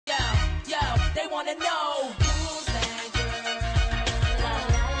They wanna know who's that girl.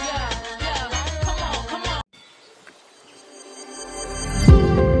 Yeah, come on, come on.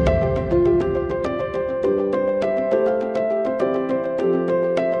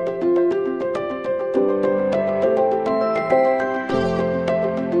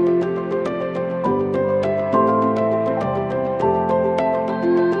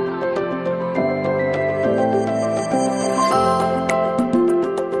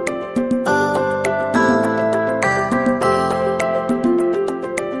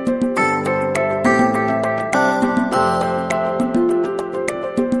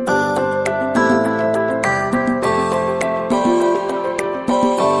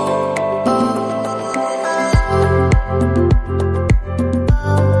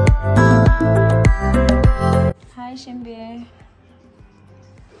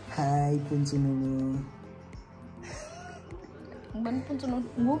 Hi, Punsununu. Ngibani Punsununu?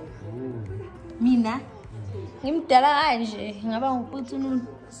 Ngu? Mina? Ngimdala kanje, ngaba nguPunsununu.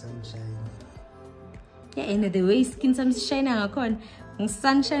 Sunshine. Yeah, and the way skin sami shine ngakhona,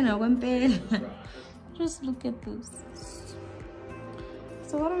 ngisunshine kwempela. Just look at this.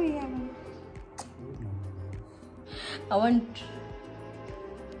 So what are we having? I want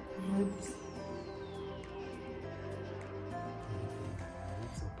ribs.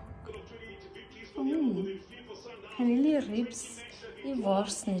 Really ribs,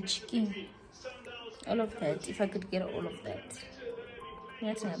 wors, chicken, all of that. If I could get all of that.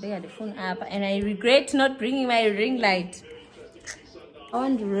 That's my big phone app, and I regret not bringing my ring light. I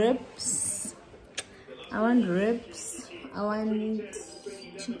want ribs. I want ribs. I want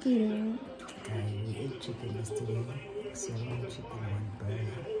chicken. We ate chicken yesterday, so I want chicken, I want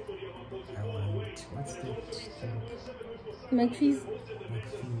burger. I want, what's that thing? McFeast.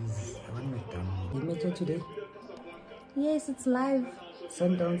 McFeast. I want McDonald's. You make it today? Yes, it's live.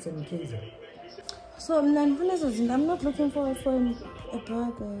 Sandton and Kaiser. So I'm not looking for a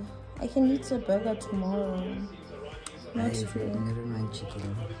burger. I can eat a burger tomorrow. Next week. I don't want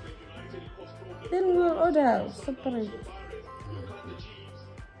chicken. Then we'll order separate.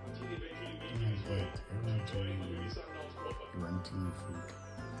 I want food.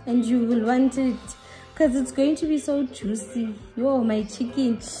 And you will want it because it's going to be so juicy. Yo, my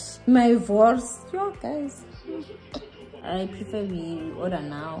chicken, my wors. Yo, guys. I prefer we order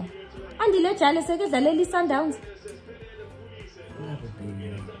now. And the jale seke dlalela Sundowns.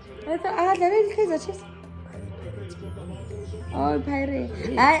 I thought I dlalela Kaizer Chiefs. Oh, Pirate.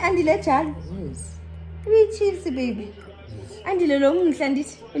 And the jale. Yes. We Chiefs, baby. And the long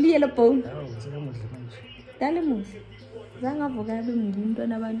sandwich, yellow bone. Dale move. Zanga vokabe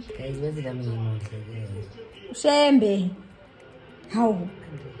mntwana abantu. Guys, where's the damn Shembe. How?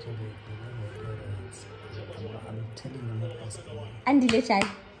 I'm telling you my husband. And the child.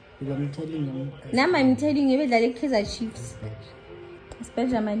 I'm telling you. Now I'm telling you that the Kaizer Chiefs.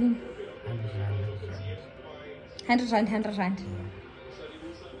 Special money. 100 rand.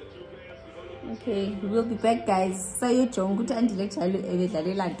 Okay, we'll be back, guys. So you jonga ukuthi andile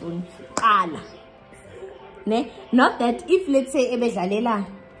ebedlalela ntoni qala. Ne? Not that if let's say ebedlalela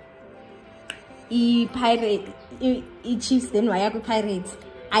Pirate Chiefs then waya ku Pirates,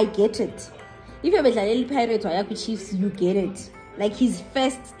 I get it. If ebedlalela Pirates waya ku Chiefs, you get it. Like his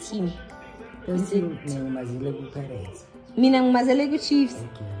first team. Don't you ngimazile ku Pirates? Mina ngimazele ku Chiefs.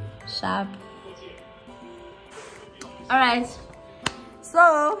 Okay. Sharp. All right.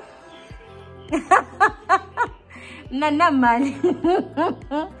 So Nana mali.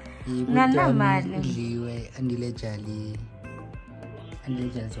 Nana mali. Andile Jali. Andile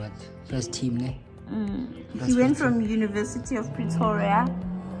Jali's what? First team, ne? He went from University of Pretoria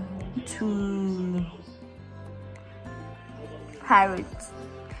to Pirates.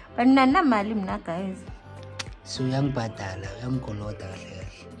 But Nana mali mna, guys. So young Badala, young Kolota.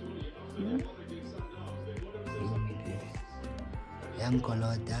 Young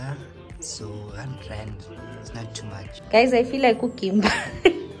Kolota. So 100, it's not too much. Guys, I feel like cooking.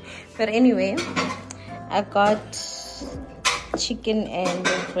 But anyway, I got chicken and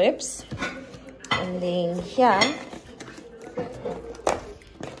ribs. And then here,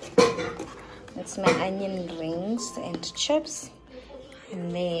 that's my onion rings and chips.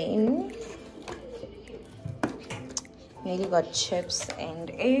 And then Nelly got chips and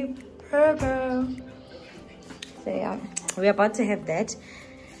a burger. So yeah, we're about to have that.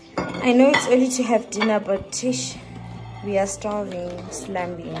 I know it's early to have dinner, but Tish, we are starving,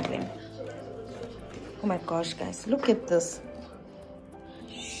 slambing. Oh my gosh, guys, look at this.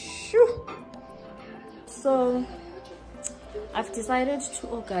 Shoo. So I've decided to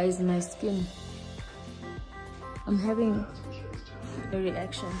organize my skin. I'm having a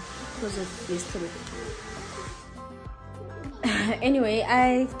reaction. because of yesterday. Anyway,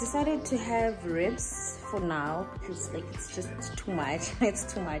 I've decided to have ribs for now because like it's just too much.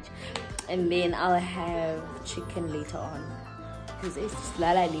 It's too much. And then I'll have chicken later on because it's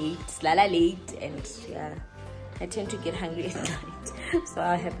slala late, and yeah, I tend to get hungry at night, so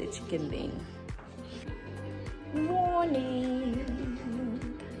I'll have the chicken then. Morning,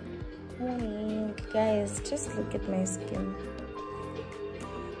 guys, just look at my skin.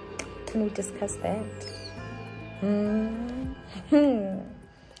 Can we discuss that?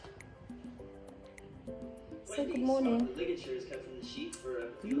 Say good morning.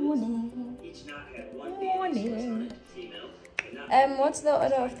 Good morning. Morning. What's the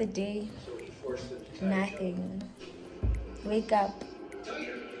order of the day? Nothing. Wake up.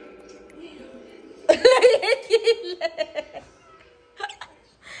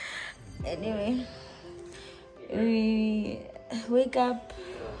 Anyway, we wake up,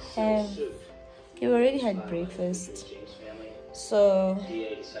 have, we already had breakfast, so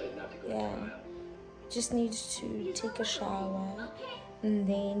yeah, just need to take a shower, and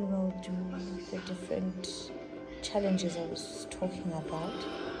then we'll do the different challenges I was talking about,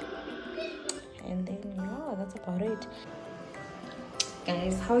 and then yeah, that's about it.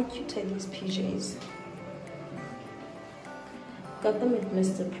 Guys, how cute are these PJs? Got them at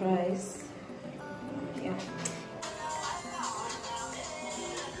Mr. Price. Yeah.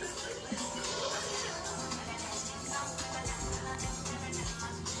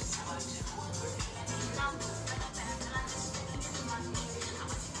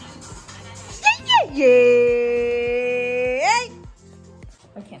 Yeah.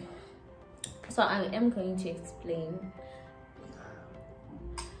 Okay. So I am going to explain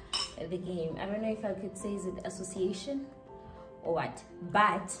the game. I don't know if I could say is it association or what,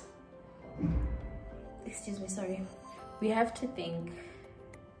 but excuse me, sorry, we have to think,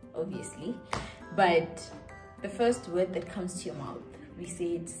 obviously, but the first word that comes to your mouth, we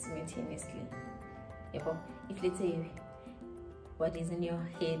say it simultaneously. If let's say what is in your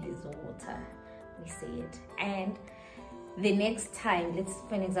head is water, we say it, and the next time, let's,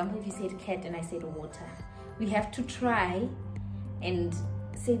 for an example, if you said cat and I said water, we have to try and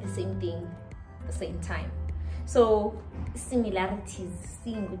say the same thing at the same time. So similarities,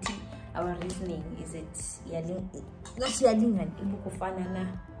 seeing what our reasoning is, it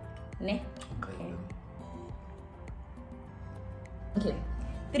ne? Okay.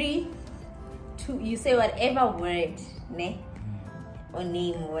 3, 2, you say whatever word, ne? Or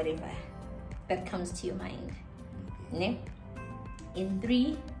name, or whatever that comes to your mind, ne? In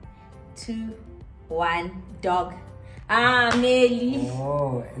 3, 2, 1, dog. Ah, Melly.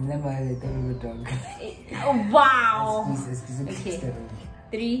 Oh, never had a dog. Oh, wow. Excuse me. Okay.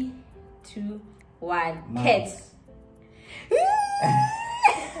 3, 2, 1, Mouse. cat.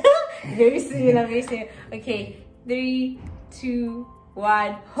 Very similar, very similar. Okay. 3, 2,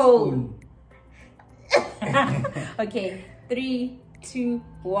 1, hole. Okay. 3, 2,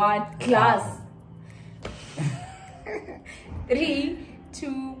 1, class. 3, 2,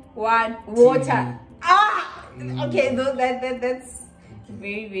 1, water. Ah! Okay, that's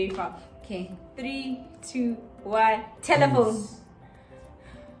very, very far. Okay, 3, 2, 1, telephone.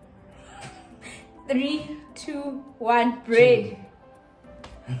 3, 2, 1, bread.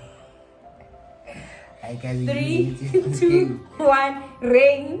 3, 2, 1,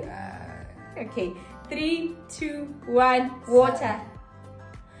 rain. Okay, 3, 2, 1, water.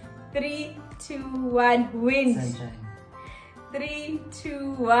 3, 2, 1, wind. Sunshine. 3,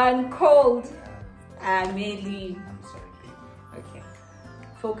 2, 1, cold. Amelie. I'm sorry, baby. Okay.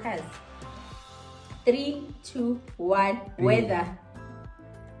 Focus. 3, 2, 1, weather.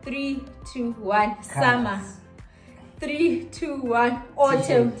 3, 2, 1, summer. 3, 2, 1,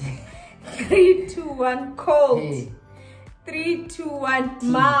 autumn. 3, 2, 1, cold. Hey. 3, 2, 1,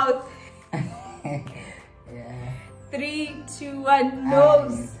 mouth. Yeah. 3, 2, 1,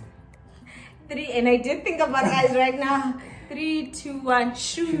 nose. 3, and I did think about eyes right now. 3, 2, 1,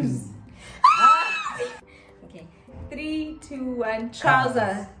 shoes. Okay. 3, 2, 1,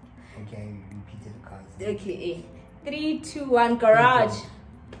 trouser. Okay, repeated cars. Okay. 3, 2, 1, garage.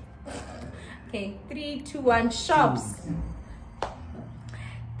 Okay. 3, 2, 1, shops.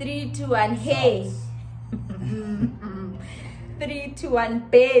 3, 2, 1, hay. 3, 2, 1,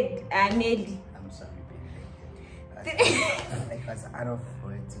 bed. Amelie. I'm sorry, baby. I was out of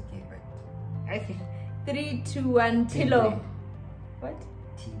words, okay, but. Okay. 3, 2, 1, pillow. What?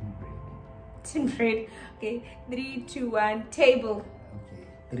 Team bread. Tin bread. Okay. 3, 2, 1, table. Okay.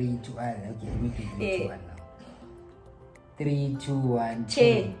 3, 2, 1. Okay, let me do 3, 2, 1 now. 3, 2, 1,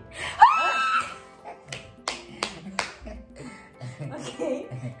 Chair. Okay.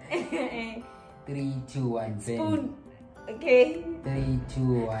 3, 2, 1. Spoon. Okay. 3,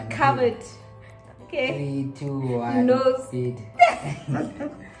 2, 1. Covered. Okay. 3, 2, 1. Nose. Bed.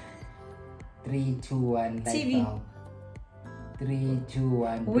 3, 2, 1. Light TV. bulb. 3, 2,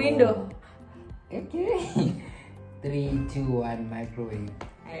 1. Door. Window. Okay. 3, 2, 1. Microwave.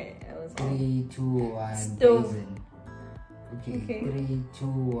 I was 3, 2, 1. Stove. Basin. Okay. Okay. 3, 2,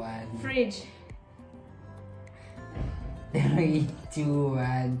 1. Fridge. 3, 2,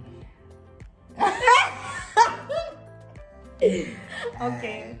 1.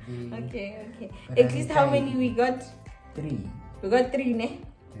 Okay. Okay. But At least how many we got? 3. We got 3, ne?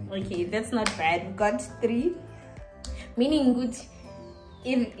 Okay, that's not bad. We got 3. Meaning good.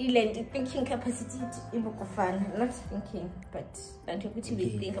 If thinking capacity is fun. Not thinking, but we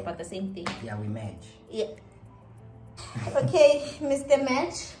think about the same thing. Yeah, we match. Yeah. Okay, Mr.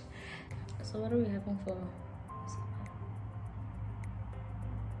 Match. So what are we having for?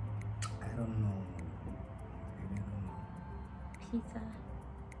 I don't know. Pizza.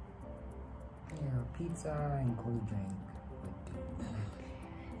 Yeah, pizza and cold drink.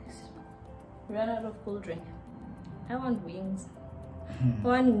 Run out of cold drink. I want wings. I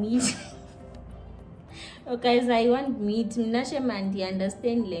want meat. Oh guys, I want meat. Mnashemandi,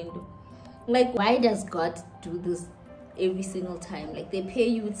 understand Lendo. Like, why does God do this every single time? Like, they pair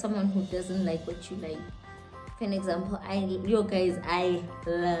you with someone who doesn't like what you like. For an example, I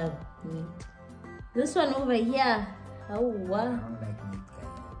love meat. This one over here, oh wow. I don't like meat, guys. I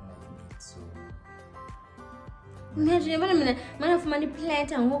don't like meat, so. Imagine, man of money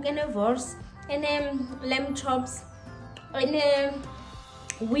plant and hook and a verse and lamb chops and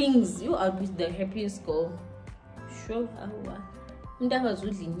wings. You are with the happiest girl. Sure, I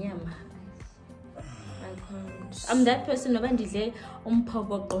can't. I'm that person.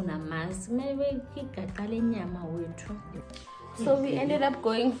 So we ended up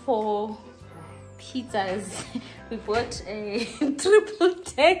going for pizzas. We bought a triple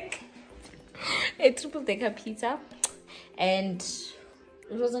decker pizza, and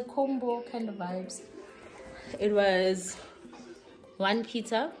it was a combo kind of vibes. It was 1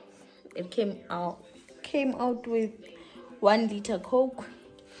 pizza. It came out with 1 liter Coke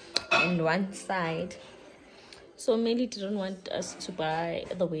and 1 side. So Melly didn't want us to buy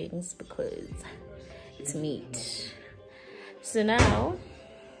the wings because it's meat. So now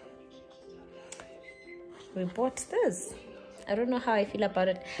we bought this. I don't know how I feel about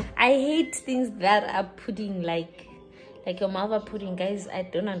it. I hate things that are pudding, like your mother pudding, guys. I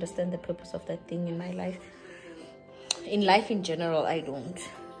don't understand the purpose of that thing in my life. In life in general, I don't.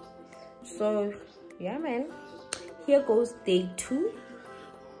 So yeah, man. Here goes day 2.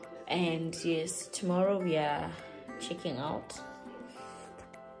 And yes, tomorrow we are checking out.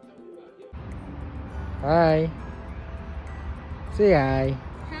 Hi. Say hi.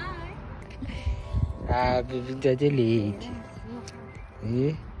 Hi. Baby, daddy late.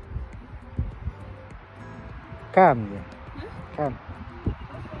 Eh? Come. Come.